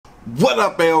What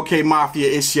up, AOK Mafia?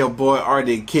 It's your boy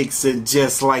Artofkickz, and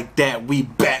just like that, we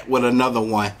back with another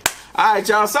one. Alright,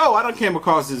 y'all, so I done came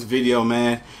across this video,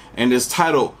 man, and it's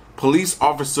titled, Police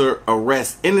Officer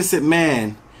Arrests Innocent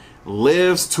Man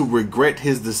Lives to Regret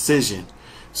His Decision.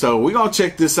 So we're gonna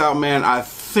check this out, man. I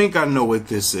think I know what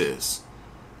this is.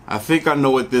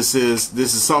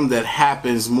 This is something that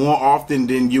happens more often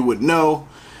than you would know.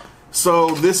 So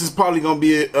this is probably going to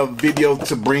be a video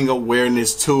to bring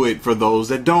awareness to it for those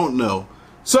that don't know.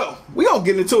 So we're going to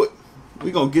get into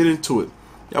it.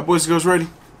 Y'all boys and girls ready?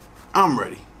 I'm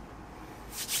ready.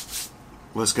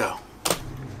 Let's go.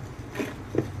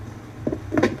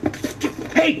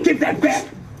 Hey, give that back!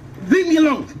 Leave me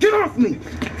alone! Get off me!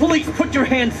 Police, put your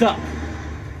hands up!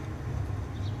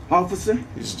 Officer,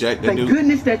 Thank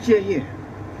goodness that you're here.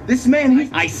 This man,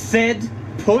 I said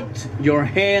put your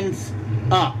hands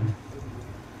up.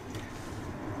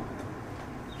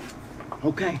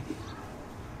 Okay.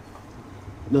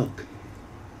 Look,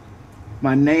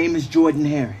 my name is Jordan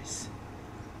Harris.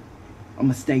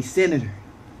 I'm a state senator.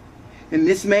 And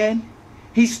this man,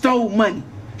 he stole money.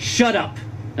 Shut up.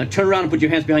 Now turn around and put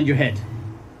your hands behind your head.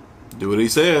 Do what he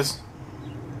says.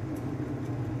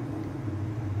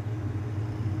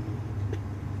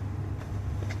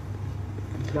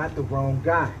 You got the wrong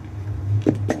guy.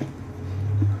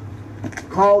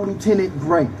 Call Lieutenant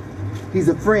Gray. He's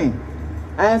a friend.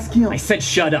 Ask him. I said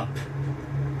shut up.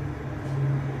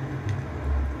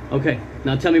 Okay,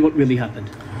 now tell me what really happened.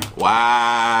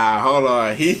 Wow, hold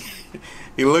on. He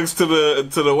looks to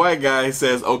the white guy. He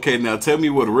says, "Okay, now tell me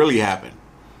what really happened."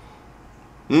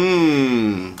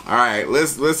 All right,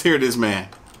 let's hear this man.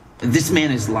 This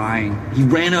man is lying. He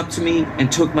ran up to me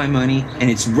and took my money, and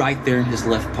it's right there in his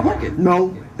left pocket.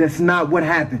 No, that's not what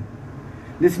happened.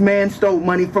 This man stole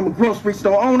money from a grocery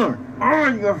store owner.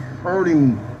 Oh, you're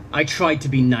hurting me. I tried to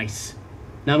be nice.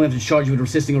 Now I'm going to have to charge you with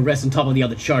resisting arrest on top of the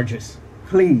other charges.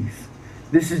 Please,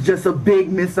 this is just a big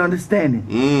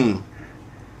misunderstanding.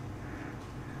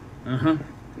 Uh-huh.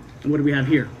 And what do we have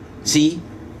here? See?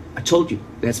 I told you.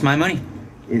 That's my money.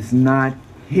 It's not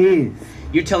his.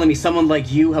 You're telling me someone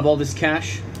like you have all this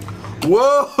cash?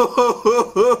 Whoa!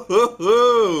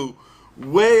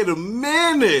 Wait a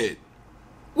minute.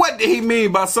 What did he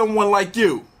mean by someone like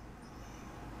you?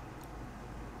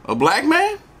 A black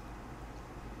man?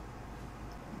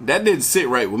 That didn't sit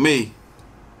right with me.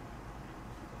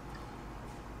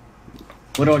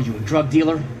 What are you, a drug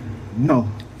dealer? No.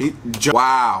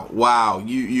 Wow.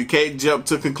 You can't jump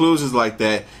to conclusions like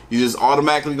that. You just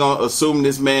automatically gonna assume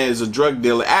this man is a drug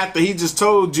dealer after he just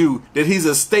told you that he's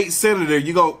a state senator.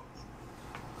 You go.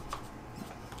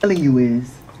 Telling you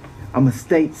is, I'm a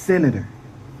state senator,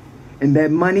 and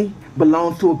that money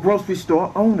belongs to a grocery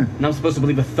store owner. And I'm supposed to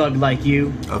believe a thug like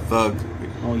you? A thug.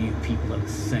 All you people are the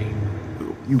same.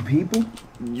 You people?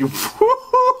 You.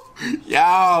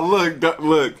 Y'all,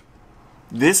 look.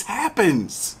 This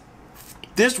happens.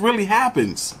 This really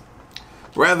happens.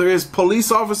 Rather it's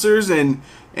police officers and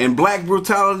black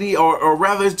brutality, or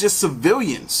rather it's just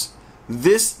civilians.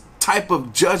 This type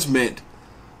of judgment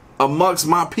amongst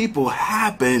my people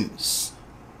happens.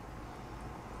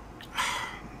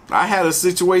 I had a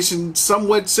situation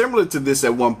somewhat similar to this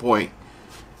at one point.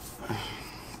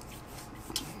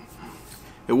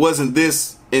 It wasn't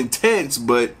this intense,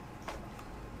 but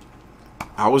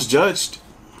I was judged.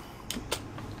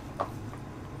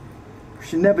 You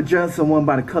should never judge someone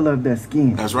by the color of their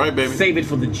skin. That's right, baby. Save it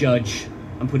for the judge.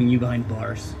 I'm putting you behind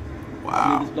bars.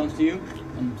 Wow. This belongs to you?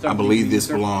 I believe this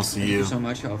belongs to Thank you. you so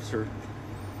much, officer.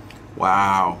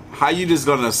 Wow. How you just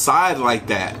gonna side like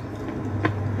that?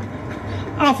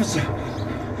 Officer!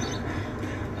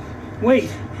 Wait!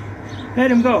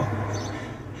 Let him go.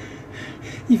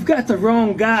 You've got the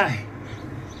wrong guy.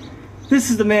 This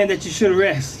is the man that you should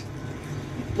arrest.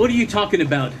 What are you talking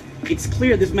about? It's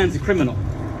clear this man's a criminal.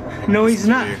 No, he's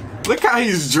not. Look how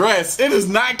he's dressed. It is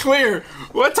not clear.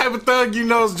 What type of thug you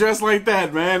know is dressed like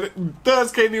that, man?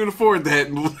 Thugs can't even afford that.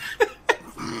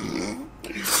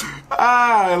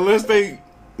 Unless they,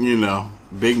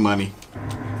 big money.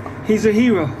 He's a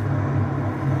hero.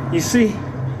 You see?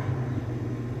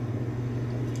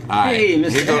 Alright, Hey,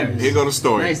 Mr. Harris. Here go the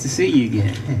story. Nice to see you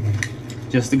again.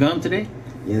 Just a gun today?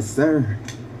 Yes, sir.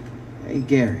 Hey,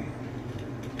 Gary.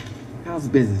 How's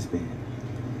business been?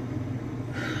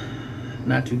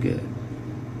 Not too good.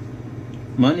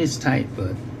 Money's tight,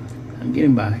 but I'm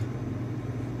getting by.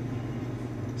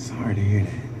 Sorry to hear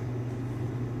that.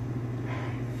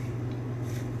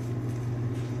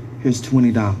 Here's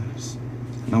 $20,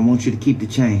 and I want you to keep the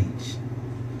change.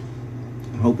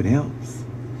 I hope it helps.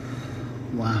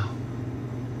 Wow.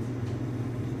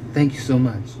 Thank you so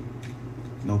much.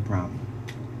 No problem.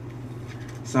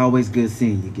 It's always good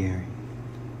seeing you, Gary.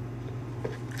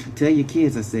 Tell your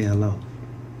kids I say hello.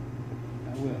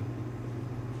 I will.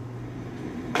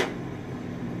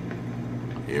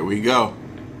 Here we go.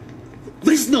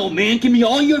 Listen, old man, give me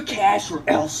all your cash or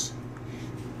else.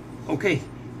 Okay,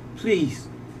 please,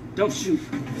 don't shoot.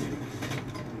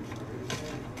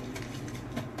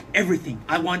 Everything.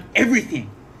 I want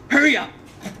everything. Hurry up.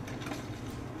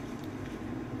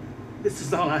 This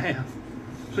is all I have.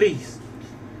 Please.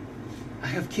 I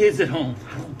have kids at home.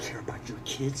 I don't care about your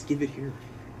kids. Give it here.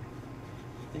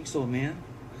 Thanks, old man.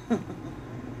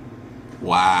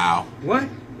 Wow. What?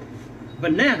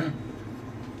 Banana?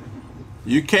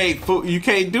 You can't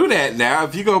do that now.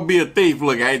 If you gonna be a thief,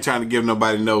 look, I ain't trying to give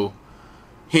nobody no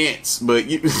hints, but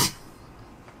you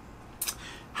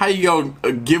how you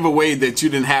gonna give away that you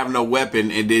didn't have no weapon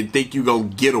and then think you gonna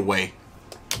get away?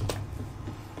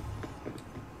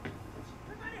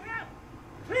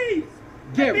 Please!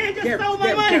 Gary, That man just stole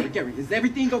my money! Gary, is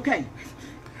everything okay?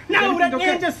 No, that everything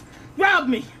man okay? just robbed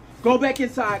me! Go back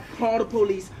inside, call the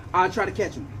police. I'll try to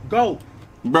catch him. Go!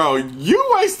 Bro, you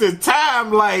wasted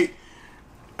time. Like,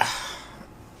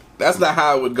 that's not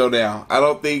how it would go down. I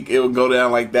don't think it would go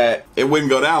down like that. It wouldn't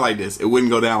go down like this. It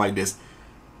wouldn't go down like this.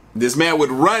 This man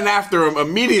would run after him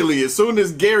immediately as soon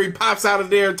as Gary pops out of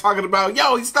there talking about,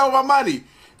 yo, he stole my money.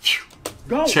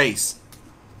 Go! Chase.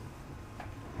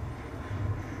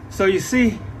 So you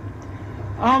see,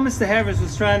 all Mr. Harris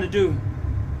was trying to do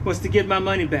was to get my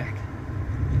money back.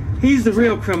 He's the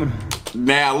real criminal.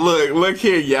 Now look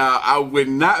here, y'all. I would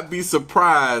not be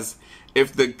surprised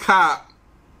if the cop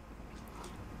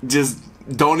just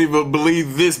don't even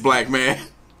believe this black man.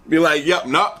 Be like, yep,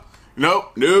 nope,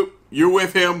 you're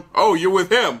with him. Oh, you're with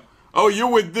him. Oh,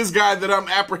 you're with this guy that I'm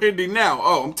apprehending now.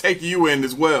 Oh, I'm taking you in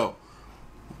as well.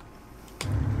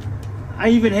 I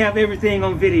even have everything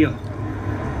on video.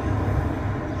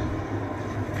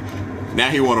 Now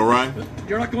he want to run.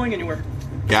 You're not going anywhere.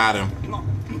 Got him.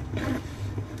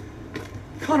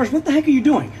 Connors, what the heck are you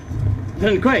doing?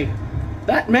 Then Gray,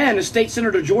 that man is State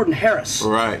Senator Jordan Harris.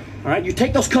 Right. All right, you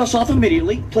take those cuffs off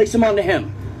immediately, place them onto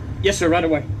him. Yes, sir, right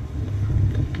away.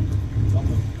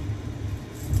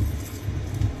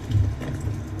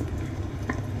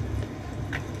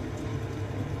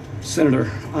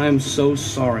 Senator, I'm so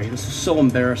sorry. This is so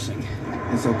embarrassing.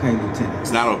 It's okay, Lieutenant.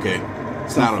 It's not okay.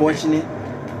 It's unfortunate.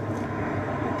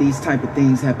 These type of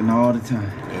things happen all the time.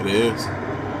 It is.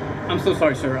 I'm so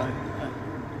sorry, sir.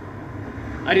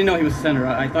 I didn't know he was a senator.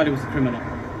 I thought he was a criminal.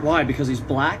 Why? Because he's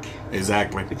black?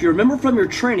 Exactly. If you remember from your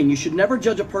training, you should never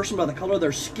judge a person by the color of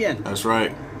their skin. That's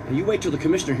right. And you wait till the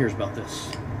commissioner hears about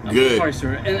this. I'm Good. so sorry,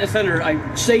 sir. And Senator,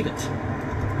 I save it.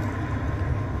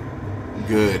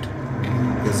 Good.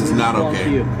 This is not Belongs to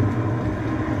okay. you.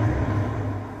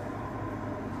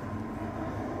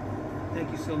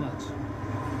 Thank you so much.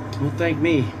 Don't thank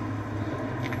me.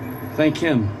 Thank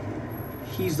him.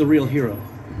 He's the real hero.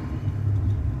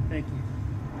 Thank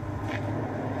you.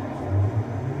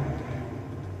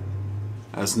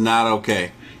 That's not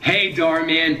okay. Hey Dhar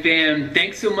Man fam,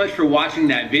 thanks so much for watching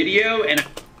that video, and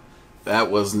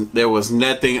There was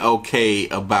nothing okay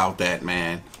about that,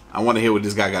 man. I want to hear what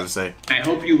this guy got to say. I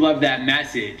hope you love that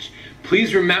message.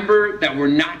 Please remember that we're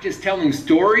not just telling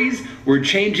stories, we're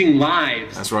changing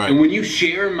lives. That's right. And when you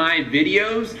share my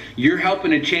videos, you're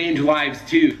helping to change lives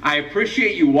too. I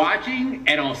appreciate you watching,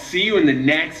 and I'll see you in the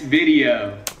next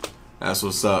video. That's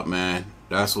what's up, man.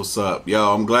 That's what's up.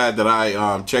 Yo, I'm glad that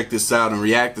I checked this out and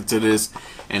reacted to this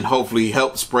and hopefully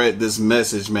help spread this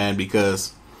message, man,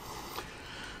 because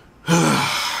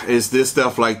it's this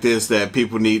stuff like this that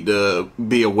people need to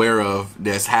be aware of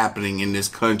that's happening in this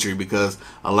country, because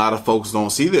a lot of folks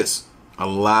don't see this. A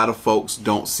lot of folks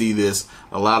don't see this.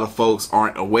 A lot of folks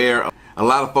aren't aware. A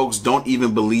lot of folks don't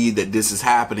even believe that this is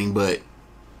happening, but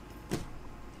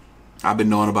I've been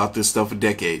knowing about this stuff for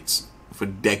decades.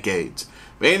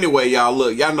 But anyway, y'all,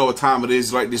 look, y'all know what time it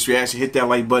is. Like this reaction, hit that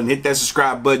like button, hit that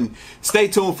subscribe button. Stay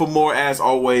tuned for more. As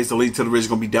always, the link to the video is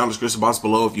going to be down in the description box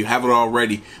below. If you haven't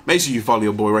already, make sure you follow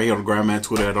your boy right here on the ground, man.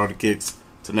 Twitter at Artofkickz.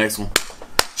 Till next one.